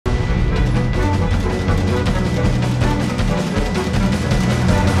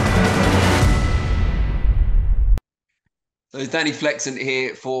So it's Danny Flexent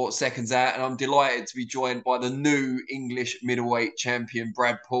here for Seconds Out, and I'm delighted to be joined by the new English middleweight champion,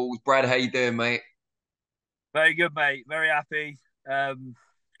 Brad Pauls. Brad, how you doing, mate? Very good, mate. Very happy.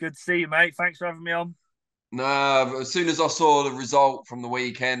 Good to see you, mate. Thanks for having me on. No, as soon as I saw the result from the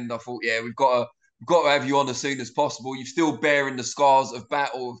weekend, I thought, yeah, we've got to have you on as soon as possible. You're still bearing the scars of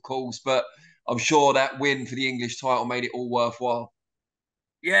battle, of course, but I'm sure that win for the English title made it all worthwhile.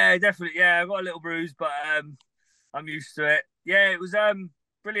 Yeah, definitely. Yeah, I got a little bruise, but I'm used to it. Yeah, it was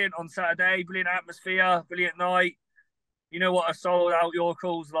brilliant on Saturday. Brilliant atmosphere. Brilliant night. You know what a sold out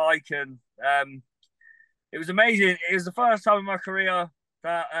York's like, and it was amazing. It was the first time in my career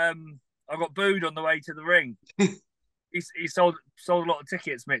that I got booed on the way to the ring. He sold a lot of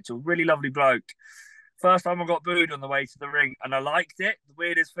tickets, Mitchell. Really lovely bloke. First time I got booed on the way to the ring, and I liked it. The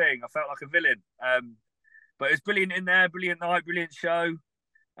weirdest thing, I felt like a villain. But it was brilliant in there. Brilliant night. Brilliant show.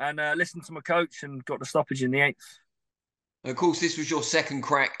 And listened to my coach and got the stoppage in the eighth. Of course, this was your second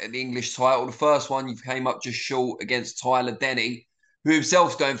crack at the English title. The first one you came up just short against Tyler Denny, who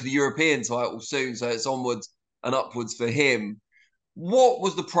himself's going for the European title soon, so it's onwards and upwards for him. What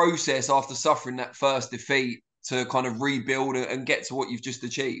was the process after suffering that first defeat to kind of rebuild and get to what you've just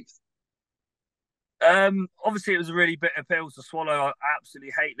achieved? Obviously, it was a really bitter pill to swallow. I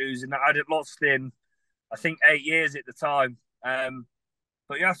absolutely hate losing. I'd lost in, I think, 8 years at the time.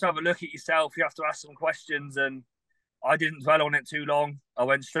 But you have to have a look at yourself. You have to ask some questions, and I didn't dwell on it too long. I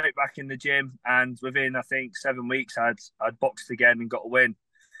went straight back in the gym, and within I think 7 weeks, I'd boxed again and got a win.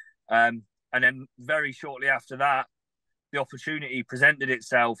 And then very shortly after that, the opportunity presented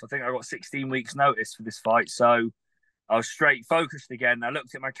itself. I think I got 16 weeks notice for this fight, so I was straight focused again. I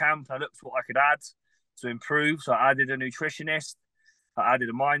looked at my camp. I looked at what I could add to improve. So I added a nutritionist. I added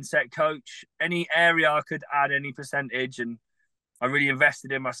a mindset coach. Any area I could add any percentage, and I really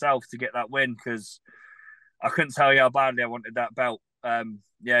invested in myself to get that win because I couldn't tell you how badly I wanted that belt. Yeah,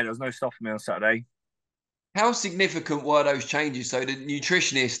 there was no stopping me on Saturday. How significant were those changes? So the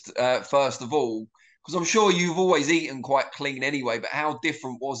nutritionist, first of all, because I'm sure you've always eaten quite clean anyway, but how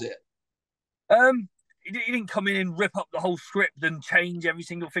different was it? He didn't come in and rip up the whole script and change every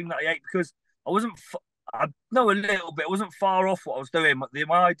single thing that I ate because I wasn't. I know a little bit. I wasn't far off what I was doing.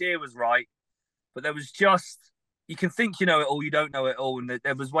 My idea was right, but there was just you can think you know it all, you don't know it all, and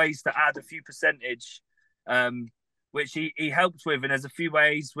there was ways to add a few percentage, um, which he helped with, and there's a few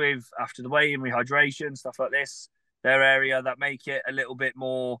ways with after the weigh in rehydration stuff like this, their area that make it a little bit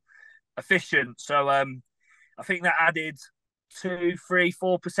more efficient. So I think that added 2, 3,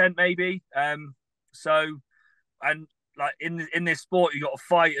 4% maybe. So and like in this sport, you got to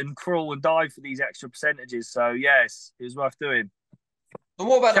fight and crawl and die for these extra percentages. So yes, it was worth doing. And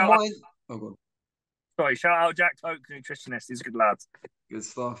what about the Shout out, mind? Oh, God, shout out Jack Coke, nutritionist. He's a good lad. good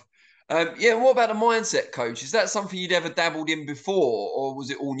stuff. Yeah, and what about the mindset coach? Is that something you'd ever dabbled in before, or was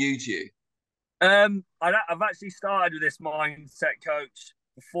it all new to you? I've actually started with this mindset coach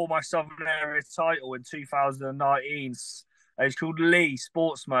before my Southern Area title in 2019. It's called Lee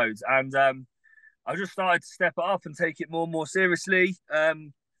Sports Modes, and I just started to step it up and take it more and more seriously,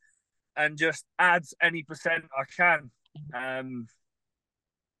 and just add any percent I can. Um,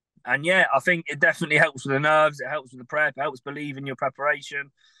 and yeah, I think it definitely helps with the nerves. It helps with the prep. It helps believe in your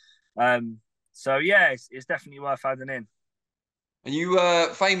preparation. Um, so yeah, it's definitely worth adding in. And you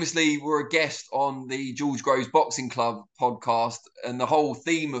famously were a guest on the George Groves Boxing Club podcast, and the whole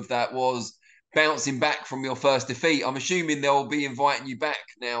theme of that was bouncing back from your first defeat. I'm assuming they'll be inviting you back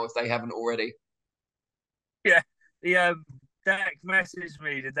now if they haven't already. Yeah, the Deck messaged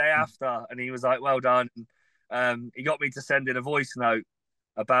me the day after, and he was like, "Well done." He got me to send in a voice note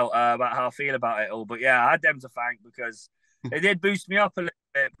about how I feel about it all. But yeah, I had them to thank because they did boost me up a little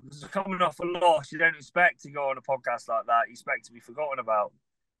bit. Because coming off a loss, you don't expect to go on a podcast like that. You expect to be forgotten about.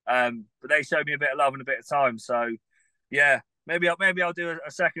 But they showed me a bit of love and a bit of time. So yeah, maybe I'll do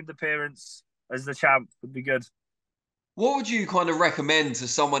a second appearance as the champ. Would be good. What would you kind of recommend to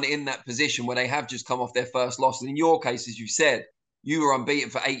someone in that position where they have just come off their first loss? And in your case, as you said, you were unbeaten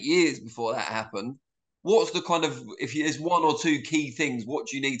for 8 years before that happened. What's the kind of, if there's one or two key things, what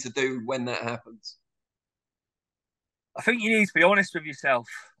do you need to do when that happens? I think you need to be honest with yourself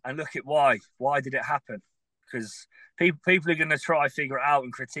and look at why. Why did it happen? Because people are going to try figure it out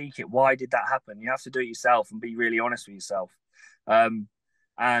and critique it. Why did that happen? You have to do it yourself and be really honest with yourself. Um,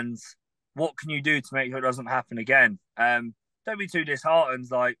 and what can you do to make sure it doesn't happen again? Don't be too disheartened.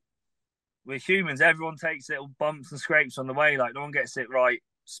 Like we're humans, everyone takes little bumps and scrapes on the way. Like no one gets it right,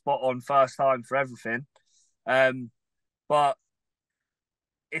 spot on first time for everything. But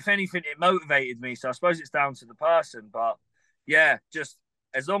if anything, it motivated me. So I suppose it's down to the person. But yeah, just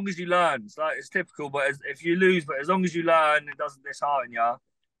as long as you learn, it's typical. But if you lose, but as long as you learn, it doesn't dishearten you,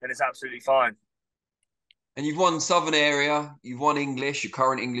 then it's absolutely fine. And you've won Southern area, you've won English, your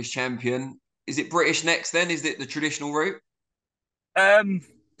current English champion. Is it British next then? Is it the traditional route?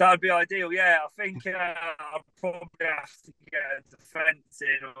 That would be ideal. Yeah, I think I'll probably have to get a defence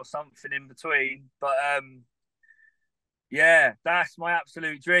in or something in between. But yeah, that's my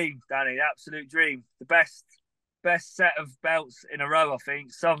absolute dream, Danny. The absolute dream. The best set of belts in a row, I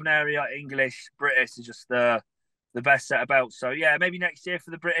think. Southern area, English, British is just the best set of belts. So yeah, maybe next year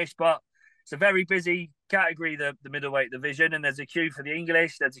for the British, but it's a very busy category, the middleweight division, and there's a queue for the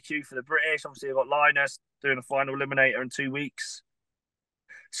English, there's a queue for the British. Obviously, I've got Linus doing a final eliminator in 2 weeks.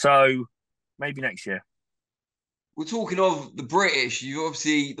 So maybe next year. We're talking of the British. You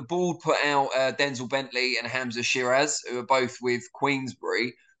obviously, the board put out Denzel Bentley and Hamza Shiraz, who are both with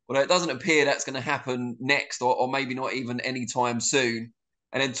Queensbury. Although it doesn't appear that's going to happen next, or maybe not even anytime soon.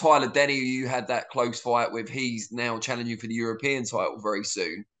 And then Tyler Denny, who you had that close fight with, he's now challenging for the European title very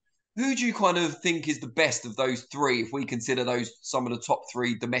soon. Who do you kind of think is the best of those three, if we consider those some of the top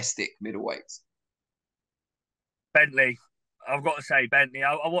three domestic middleweights? Bentley. I've got to say Bentley.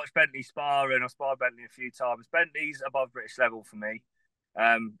 I watched Bentley spar and I sparred Bentley a few times. Bentley's above British level for me.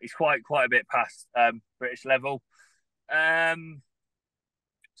 He's quite a bit past British level.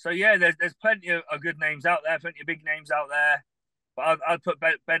 So yeah, there's plenty of good names out there, plenty of big names out there. But I'd put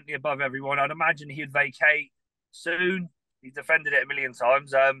Bentley above everyone. I'd imagine he'd vacate soon. He's defended it a million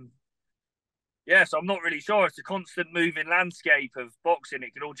times. Yeah, so I'm not really sure. It's a constant moving landscape of boxing.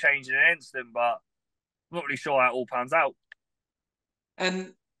 It could all change in an instant, but I'm not really sure how it all pans out.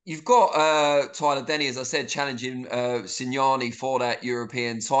 And you've got Tyler Denny, as I said, challenging Signani for that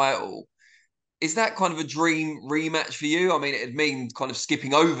European title. Is that kind of a dream rematch for you? I mean, it'd mean kind of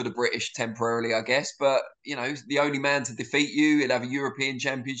skipping over the British temporarily, I guess, but, you know, the only man to defeat you, it'd have a European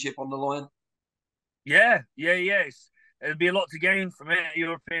championship on the line. Yeah. It'd be a lot to gain from it, a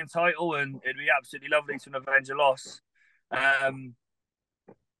European title, and it'd be absolutely lovely to avenge a loss.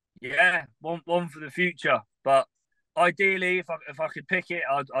 Yeah, one for the future. But ideally, if I could pick it,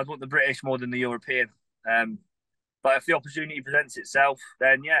 I'd want the British more than the European. But if the opportunity presents itself,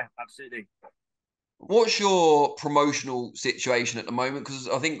 then yeah, absolutely. What's your promotional situation at the moment? Because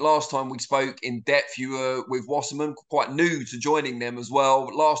I think last time we spoke in depth, you were with Wasserman, quite new to joining them as well.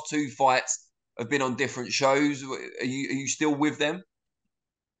 But last two fights have been on different shows. Are you still with them?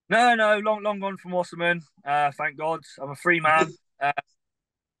 No, long gone from Wasserman. Thank God, I'm a free man.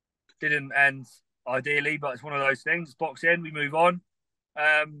 Didn't end ideally, but it's one of those things. Boxing, we move on.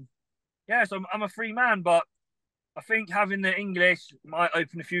 Yeah, so I'm a free man, but I think having the English might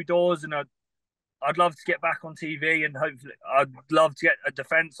open a few doors, and I'd love to get back on TV, and hopefully I'd love to get a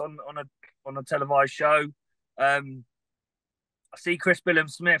defence on a televised show. I see Chris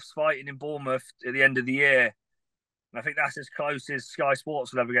Billam-Smith's fighting in Bournemouth at the end of the year, and I think that's as close as Sky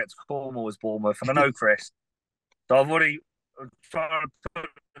Sports will ever get to Cornwall as Bournemouth. And I know Chris, so I've already trying to put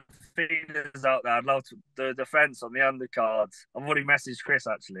feelers out there. I'd love to, the defence on the undercards. I've already messaged Chris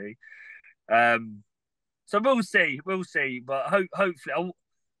actually. So we'll see. But hopefully,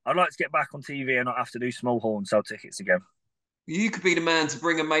 I'd like to get back on TV and not have to do small horn sell tickets again. You could be the man to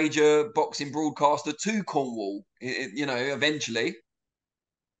bring a major boxing broadcaster to Cornwall, you know, eventually.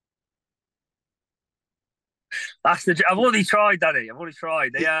 I've already tried, Danny. I've already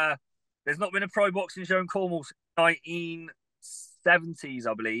tried. There's not been a pro boxing show in Cornwall since 1970s,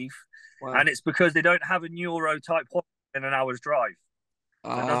 I believe. Wow. And it's because they don't have a neuro type hospital in an hour's drive.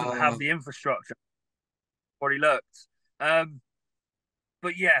 So it doesn't have the infrastructure. Already looked.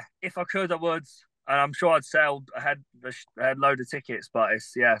 But yeah, if I could, I would. And I'm sure I'd sell a load of tickets, but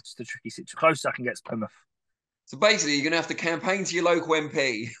it's just a tricky situation. Close I can get to Plymouth. So basically, you're going to have to campaign to your local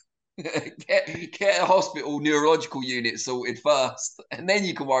MP, get a hospital neurological unit sorted first, and then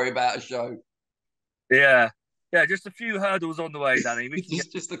you can worry about a show. Yeah, just a few hurdles on the way, Danny.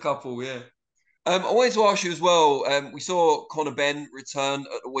 Just a couple, yeah. I wanted to ask you as well. We saw Conor Benn return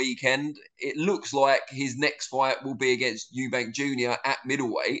at the weekend. It looks like his next fight will be against Eubank Jr. at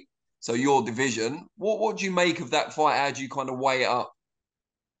middleweight, so your division. What do you make of that fight? How do you kind of weigh it up?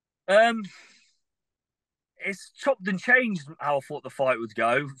 It's chopped and changed how I thought the fight would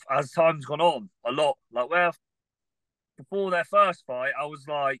go as time's gone on a lot. Before their first fight, I was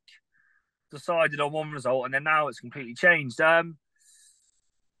like decided on one result, and then now it's completely changed.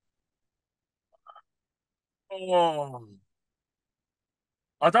 Oh,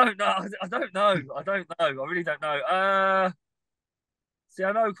 I don't know. I don't know. I really don't know. See,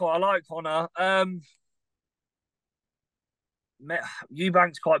 I know Conor. I like Conor.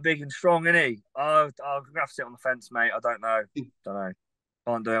 Eubank's quite big and strong, isn't he? I'm gonna have to sit on the fence, mate. I don't know.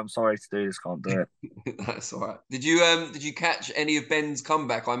 Can't do it. I'm sorry to do this. Can't do it. That's all right. Did you catch any of Ben's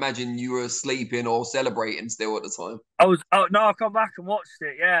comeback? I imagine you were sleeping or celebrating still at the time. I was. Oh no, I come back and watched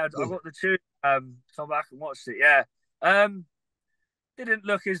it. Yeah, I got the tune. Come back and watched it. Yeah. Didn't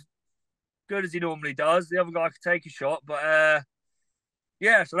look as good as he normally does. The other guy could take a shot, but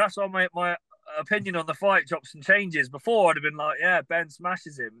yeah. So that's why my opinion on the fight drops and changes. Before I'd have been like, yeah, Ben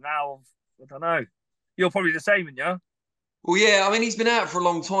smashes him. Now I don't know. You're probably the same, aren't you? Well, yeah, I mean, he's been out for a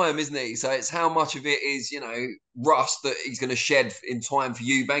long time, isn't he? So it's how much of it is, rust that he's going to shed in time for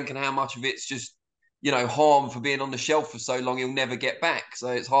Eubank, and how much of it's just, harm for being on the shelf for so long he'll never get back. So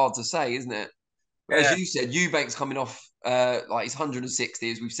it's hard to say, isn't it? But as Yeah. you said, Eubank's coming off, like he's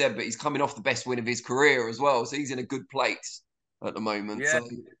 160, as we've said, but he's coming off the best win of his career as well. So he's in a good place at the moment. Yeah. So,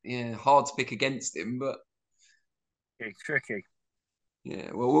 yeah, hard to pick against him, but Tricky.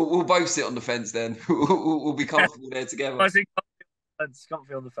 yeah, well, we'll both sit on the fence then. We'll be comfortable there together. I think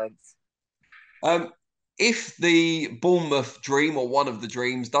comfy on the fence. If the Bournemouth dream or one of the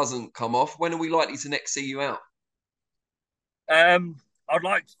dreams doesn't come off, when are we likely to next see you out? I'd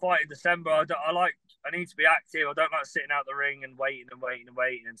like to fight in December. I need to be active. I don't like sitting out the ring and waiting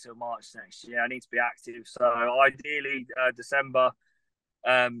until March next year. I need to be active. So ideally December.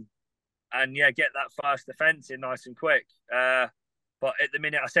 And yeah, get that first defence in nice and quick. But at the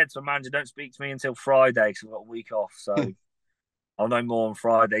minute, I said to my manager, don't speak to me until Friday because I've got a week off. So I'll know more on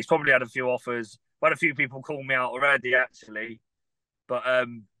Friday. He's probably had a few offers. I've had a few people call me out already, actually. But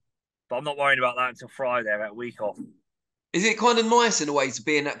I'm not worrying about that until Friday. I've got a week off. Is it kind of nice in a way to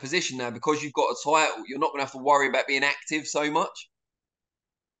be in that position now because you've got a title? You're not going to have to worry about being active so much.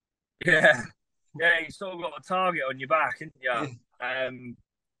 Yeah, yeah. You sort of got a target on your back, haven't you?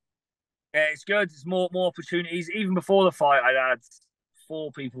 Yeah, it's good. There's more opportunities. Even before the fight, I'd had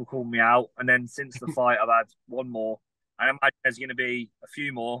 4 people call me out, and then since the fight, I've had 1 more. And I imagine there's going to be a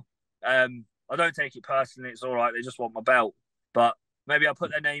few more. I don't take it personally. It's all right. They just want my belt. But maybe I'll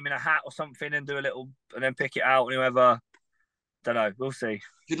put their name in a hat or something and do a little, and then pick it out. And whoever, don't know. We'll see.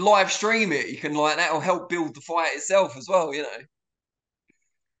 You could live stream it. You can that'll help build the fight itself as well.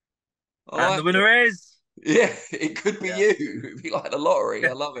 And the winner is. Yeah, it could be you. It'd be like the lottery.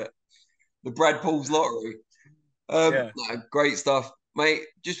 I love it. The Brad Paul's lottery. No, great stuff. Mate,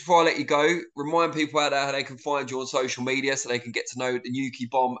 just before I let you go, remind people out there how they can find you on social media so they can get to know the Nuki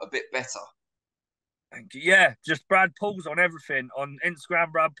Bomb a bit better. Thank you. Yeah, just Brad Pauls on everything. On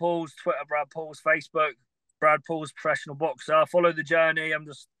Instagram, Brad Pauls, Twitter, Brad Pauls, Facebook, Brad Pauls Professional Boxer. Follow the journey. I'm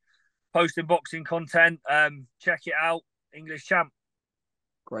just posting boxing content. Check it out. English champ.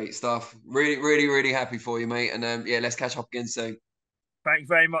 Great stuff. Really, really, really happy for you, mate. And yeah, let's catch up again soon. Thank you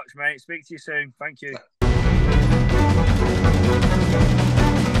very much, mate. Speak to you soon. Thank you.